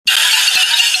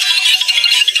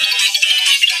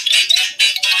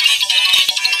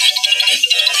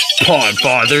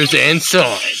Podfathers and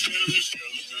Sons.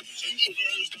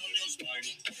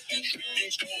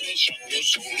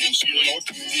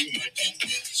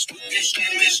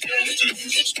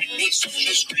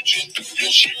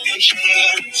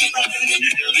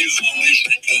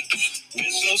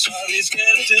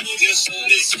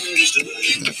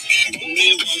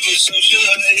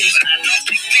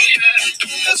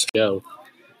 Go.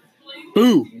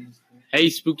 Boo! Hey,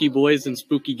 spooky boys and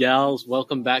spooky gals.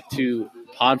 Welcome back to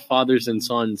Podfathers and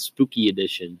Sons Spooky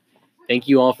Edition. Thank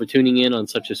you all for tuning in on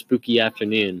such a spooky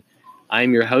afternoon. I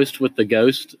am your host with the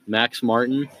ghost, Max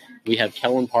Martin. We have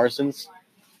Kellen Parsons.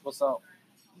 What's up?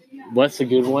 What's a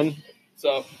good one? What's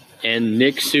up? And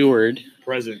Nick Seward.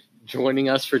 Present. Joining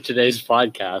us for today's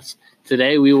podcast.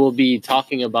 Today we will be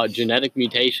talking about genetic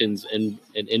mutations in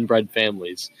inbred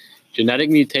families. Genetic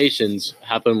mutations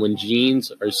happen when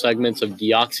genes or segments of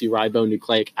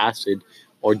deoxyribonucleic acid,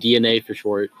 or DNA for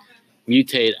short,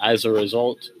 mutate as a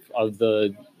result of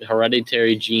the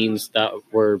hereditary genes that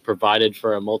were provided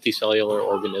for a multicellular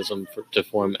organism to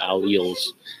form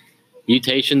alleles.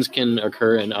 Mutations can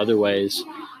occur in other ways,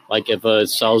 like if a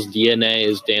cell's DNA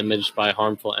is damaged by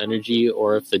harmful energy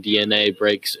or if the DNA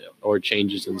breaks or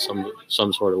changes in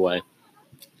some sort of way.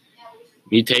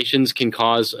 Mutations can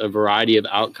cause a variety of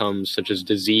outcomes such as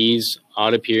disease,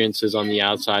 odd appearances on the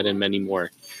outside, and many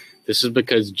more. This is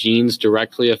because genes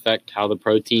directly affect how the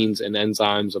proteins and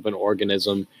enzymes of an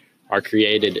organism are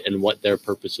created and what their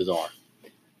purposes are.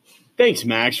 Thanks,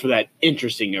 Max, for that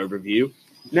interesting overview.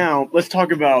 Now, let's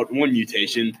talk about one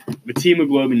mutation,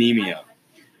 methemoglobinemia.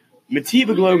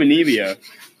 Methemoglobinemia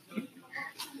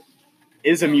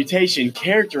is a mutation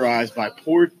characterized by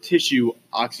poor tissue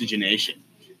oxygenation,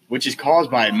 which is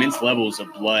caused by immense levels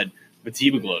of blood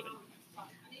methemoglobin.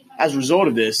 As a result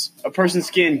of this, a person's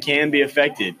skin can be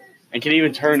affected and can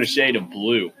even turn a shade of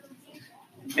blue.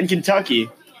 In Kentucky,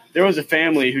 there was a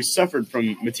family who suffered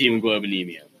from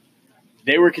methemoglobinemia.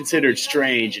 They were considered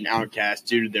strange and outcast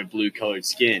due to their blue-colored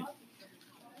skin.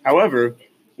 However,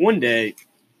 one day,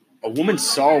 a woman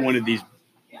saw one of these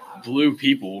blue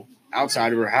people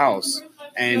outside of her house,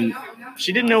 and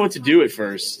she didn't know what to do at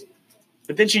first.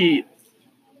 But then she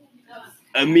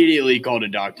immediately called a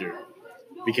doctor,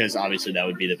 because obviously that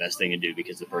would be the best thing to do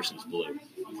because the person's blue.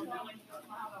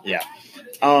 Yeah.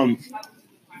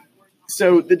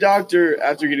 So the doctor,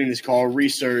 after getting this call,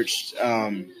 researched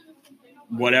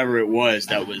whatever it was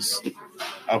that was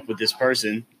up with this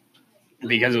person,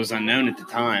 because it was unknown at the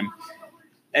time.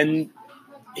 And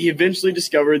he eventually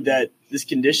discovered that this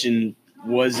condition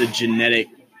was genetic.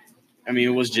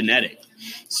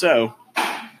 So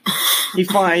he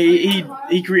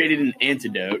created an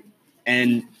antidote,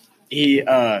 and he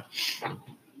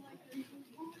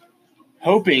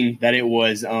hoping that it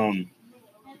was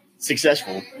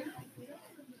successful,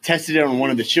 tested it on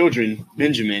one of the children,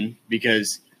 Benjamin,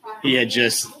 because he had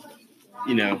just,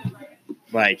 he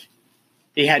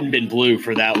hadn't been blue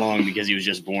for that long because he was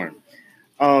just born.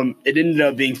 It ended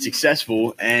up being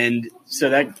successful, and so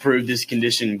that proved this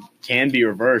condition can be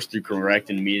reversed through correct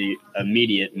and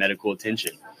immediate medical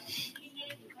attention.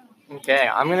 Okay,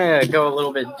 I'm going to go a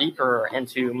little bit deeper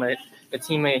into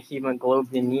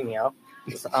methemoglobinemia.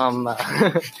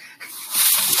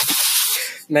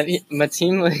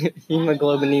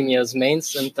 Methemoglobinemia main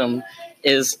symptom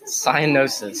is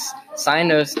cyanosis.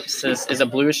 Cyanosis is a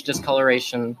bluish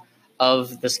discoloration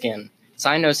of the skin.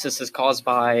 Cyanosis is caused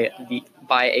by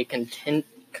a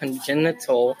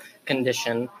congenital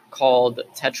condition called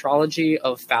tetralogy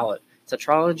of Fallot.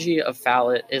 Tetralogy of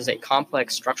Fallot is a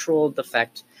complex structural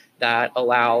defect that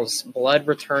allows blood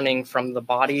returning from the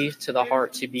body to the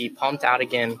heart to be pumped out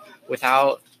again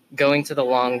without going to the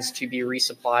lungs to be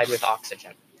resupplied with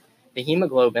oxygen. The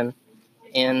hemoglobin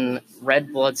in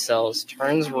red blood cells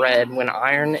turns red when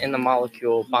iron in the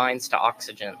molecule binds to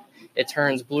oxygen. It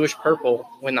turns bluish-purple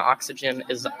when the oxygen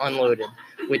is unloaded,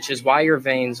 which is why your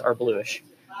veins are bluish.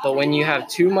 But when you have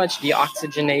too much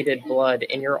deoxygenated blood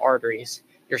in your arteries,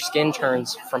 your skin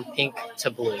turns from pink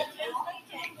to blue.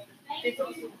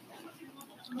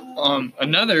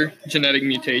 Another genetic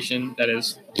mutation that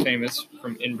is famous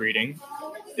from inbreeding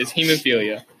is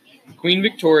hemophilia. Queen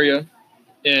Victoria,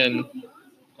 a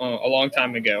long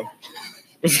time ago,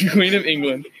 was the Queen of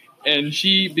England, and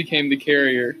she became the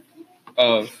carrier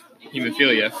of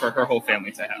hemophilia for her whole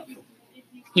family to have.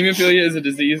 Hemophilia is a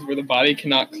disease where the body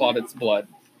cannot clot its blood.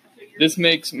 This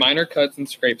makes minor cuts and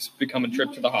scrapes become a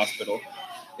trip to the hospital.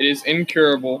 It is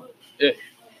incurable.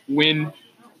 When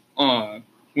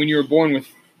you are born with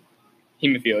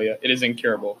hemophilia, it is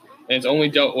incurable, and it's only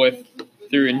dealt with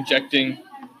through injecting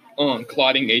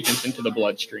clotting agents into the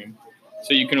bloodstream.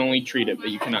 So you can only treat it, but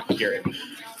you cannot cure it.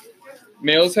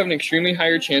 Males have an extremely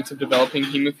higher chance of developing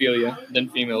hemophilia than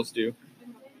females do.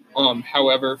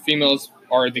 However, females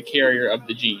are the carrier of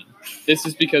the gene. This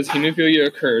is because hemophilia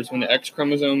occurs when the X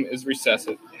chromosome is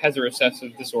recessive, has a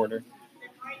recessive disorder.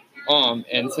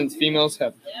 And since females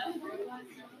have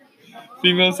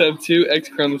two X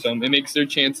chromosomes, it makes their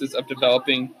chances of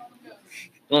developing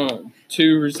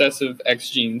two recessive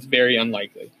X genes very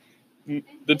unlikely.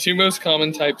 The two most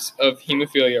common types of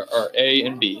hemophilia are A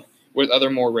and B, with other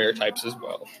more rare types as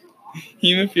well.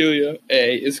 Hemophilia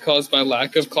A is caused by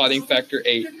lack of clotting factor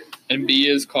 8, and B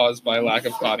is caused by lack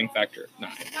of clotting factor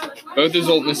 9. Both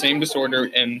result in the same disorder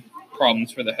and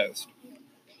problems for the host.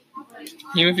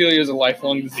 Hemophilia is a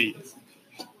lifelong disease.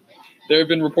 There have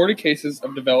been reported cases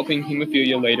of developing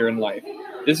hemophilia later in life.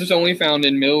 This is only found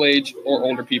in middle-aged or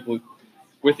older people,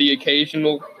 with the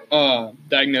occasional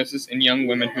diagnosis in young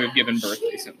women who have given birth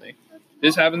recently.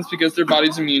 This happens because their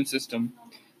body's immune system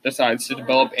decides to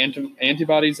develop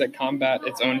antibodies that combat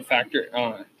its own factor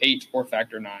 8 or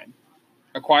factor 9.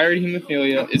 Acquired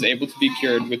hemophilia is able to be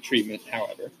cured with treatment,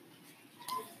 however.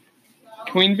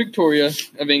 Queen Victoria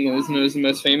of England is known as the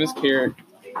most famous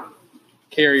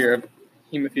carrier of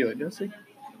hemophilia. Did I say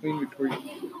Queen Victoria?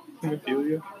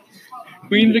 Hemophilia?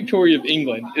 Queen Victoria of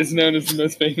England is known as the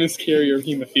most famous carrier of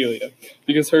hemophilia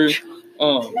because her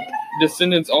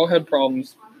descendants all had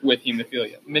problems with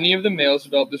hemophilia. Many of the males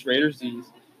developed this rare disease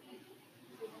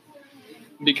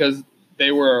because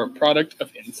they were a product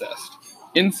of incest.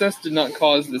 Incest did not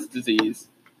cause this disease.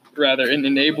 Rather, it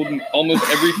enabled almost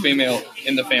every female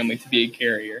in the family to be a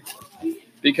carrier.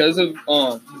 Because of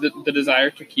the desire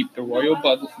to keep the royal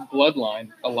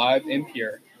bloodline alive and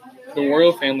pure, the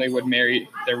royal family would marry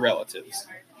their relatives.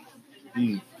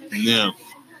 No.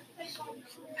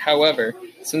 However,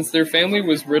 since their family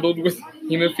was riddled with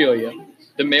hemophilia,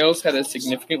 the males had a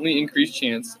significantly increased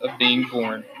chance of being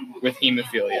born with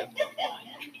hemophilia.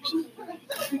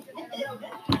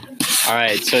 All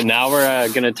right, so now we're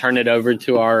going to turn it over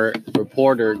to our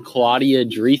reporter, Claudia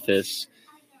Dreyfus,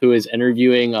 who is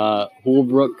interviewing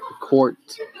Holbrook Court,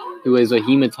 who is a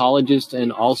hematologist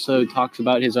and also talks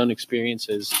about his own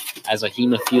experiences as a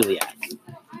hemophiliac.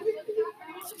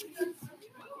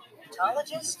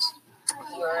 Hematologist,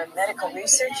 you're a medical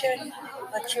researcher,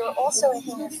 but you're also a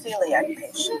hemophiliac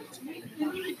patient.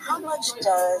 How much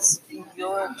does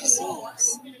your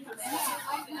disease?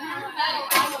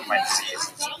 My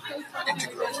disease is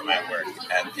integral to my work.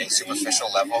 At a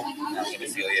superficial level,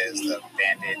 hemophilia is the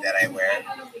band-aid that I wear.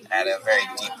 At a very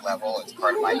deep level, it's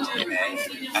part of my DNA.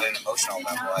 At an emotional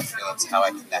level, I feel it's how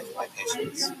I connect with my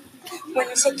patients. When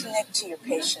you say connect to your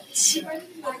patients,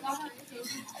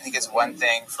 I think it's one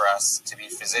thing for us to be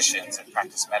physicians and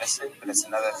practice medicine, but it's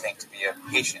another thing to be a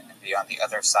patient and be on the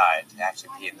other side, to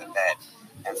actually be in the bed.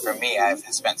 And for me, I've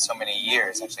spent so many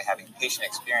years actually having patient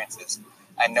experiences.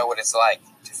 I know what it's like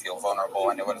to feel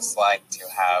vulnerable. I know what it's like to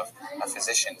have a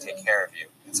physician take care of you.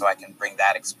 And so I can bring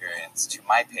that experience to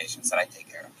my patients that I take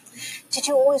care of. did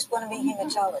you always want to be a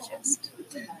hematologist?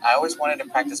 I always wanted to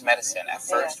practice medicine. At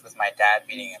first, with my dad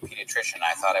being a pediatrician,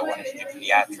 I thought I wanted to do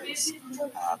pediatrics.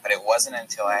 But it wasn't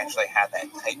until I actually had that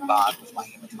tight bond with my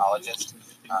hematologist,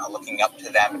 looking up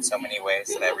to them in so many ways,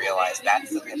 that I realized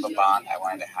that's the type of bond I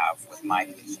wanted to have with my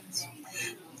patients.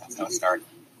 That's how it started.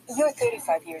 You're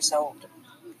 35 years old.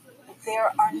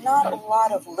 There are not a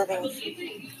lot of living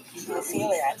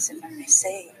hemophiliacs, if I may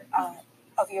say,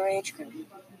 of your age group.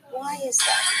 Why is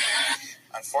that?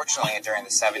 Unfortunately, during the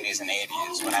 70s and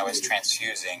 80s, when I was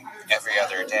transfusing every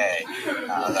other day,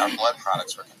 our blood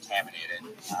products were contaminated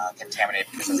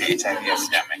because of the HIV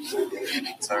epidemic.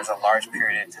 So there was a large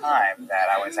period of time that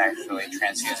I was actually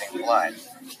transfusing blood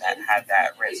that had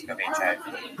that risk of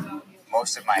HIV.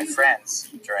 Most of my friends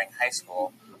during high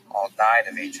school all died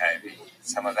of HIV.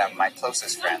 Some of them, my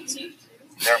closest friends.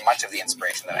 They're much of the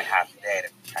inspiration that I have today to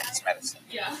practice medicine.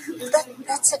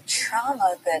 That's a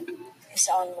trauma that is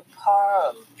on the par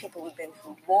of people who've been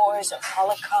through wars or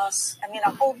holocausts. I mean,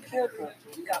 a whole peer group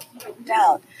got wiped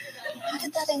out. How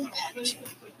did that impact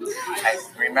you? I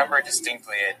remember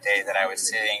distinctly a day that I was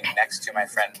sitting next to my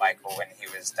friend Michael when he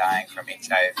was dying from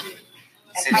HIV.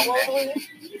 And how old were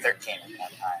you? 13 at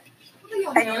that time.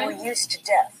 And you were used to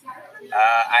death.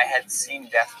 I had seen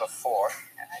death before.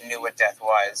 I knew what death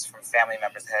was from family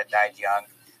members that had died young.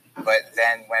 But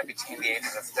then when between the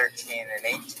ages of 13 and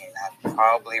 18, I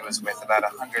probably was with about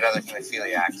 100 other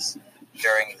hemophiliacs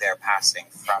during their passing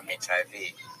from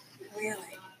HIV.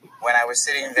 Really? When I was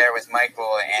sitting there with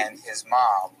Michael and his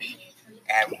mom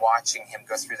and watching him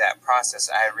go through that process,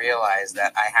 I realized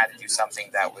that I had to do something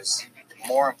that was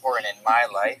more important in my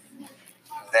life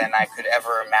than I could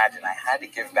ever imagine. I had to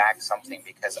give back something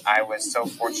because I was so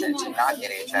fortunate to not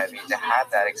get HIV, to have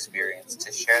that experience,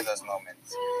 to share those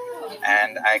moments.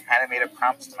 And I kind of made a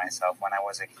promise to myself when I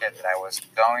was a kid that I was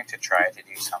going to try to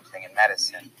do something in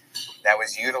medicine that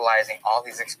was utilizing all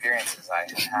these experiences I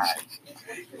had had.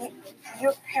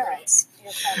 Your parents,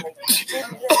 your family,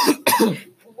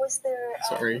 was there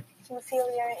Sorry.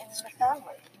 hemophilia in the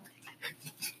family?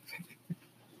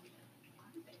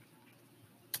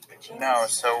 No,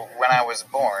 so when I was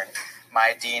born,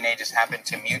 my DNA just happened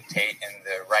to mutate in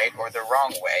the right or the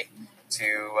wrong way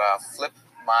to flip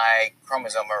my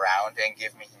chromosome around and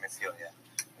give me hemophilia.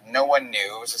 No one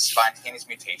knew. It was a spontaneous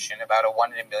mutation, about a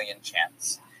 1 in a million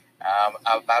chance.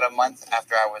 About a month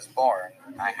after I was born,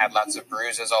 I had lots of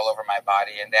bruises all over my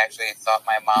body, and they actually thought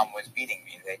my mom was beating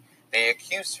me. They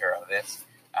accused her of this.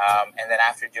 And then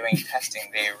after doing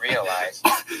testing, they realized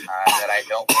that I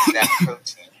don't make that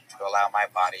protein to allow my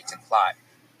body to clot,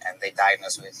 and they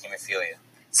diagnosed me with hemophilia.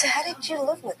 So how did you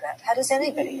live with that? How does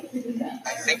anybody?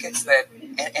 I think it's that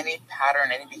any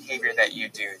pattern, any behavior that you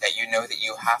do, that you know that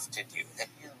you have to do, that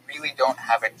you really don't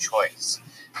have a choice.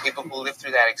 People who live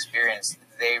through that experience,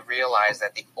 they realize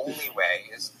that the only way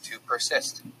is to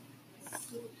persist.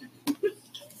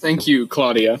 Thank you,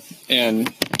 Claudia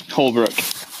and Holbrook.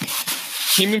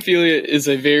 Hemophilia is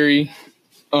a very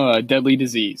deadly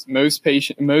disease. Most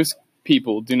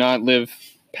people do not live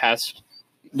past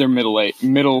their the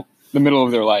middle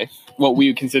of their life, what we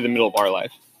would consider the middle of our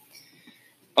life.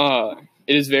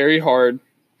 It is very hard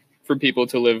for people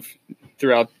to live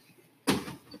throughout.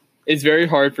 It's very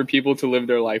hard for people to live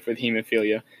their life with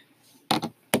hemophilia,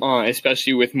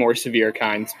 especially with more severe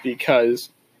kinds, because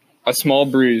a small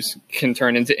bruise can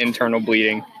turn into internal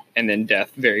bleeding and then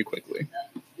death very quickly.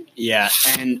 Yeah,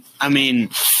 and I mean,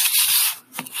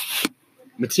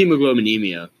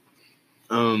 methemoglobinemia,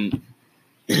 though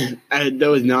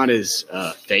is not as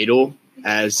fatal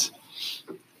as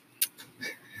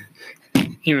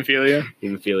Hemophilia.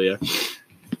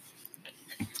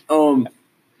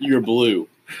 You're blue.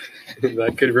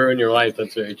 That could ruin your life.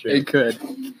 That's very true. It could.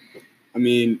 I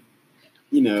mean,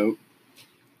 you know.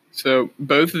 So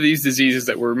both of these diseases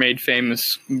that were made famous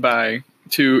by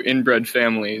two inbred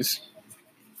families,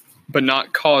 but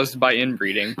not caused by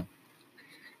inbreeding,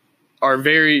 are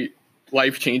very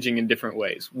life-changing in different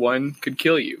ways. One could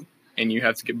kill you, and you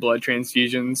have to get blood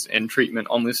transfusions and treatment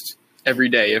almost every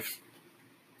day, if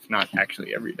not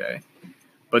actually every day.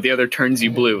 But the other turns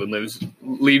you blue and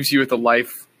leaves you with a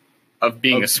life of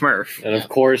being a Smurf. And of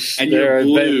course, And there are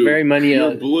blue. very many.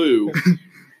 You're blue,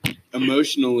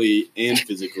 emotionally and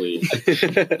physically.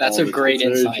 That's a great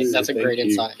insight. That's a great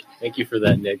insight. Thank you for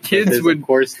that, Nick. Kids would- of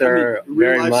course, there are real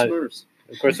very life much. Smurfs.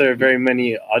 Of course, there are very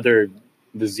many other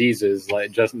diseases,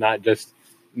 like not just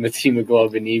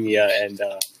methemoglobinemia and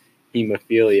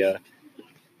hemophilia,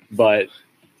 but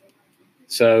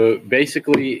so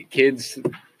basically, kids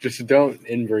just don't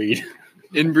inbreed.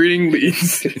 Inbreeding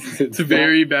leads to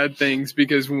very bad things,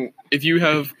 because if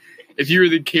you're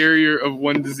the carrier of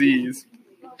one disease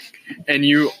and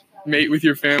you mate with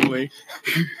your family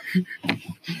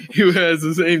who has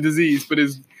the same disease but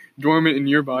is dormant in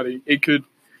your body, it could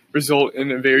result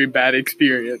in a very bad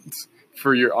experience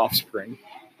for your offspring.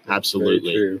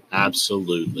 Absolutely. Very true.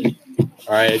 Absolutely.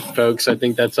 All right, folks, I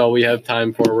think that's all we have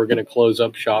time for. We're going to close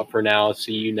up shop for now.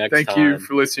 See you next time. Thank you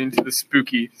for listening to the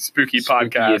spooky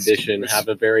podcast edition. Have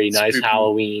a very nice Spooky.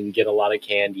 Halloween. Get a lot of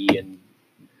candy and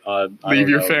Leave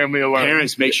your family alone.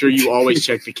 Parents, make sure you always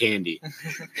check the candy.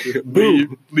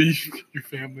 Leave your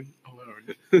family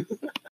alone.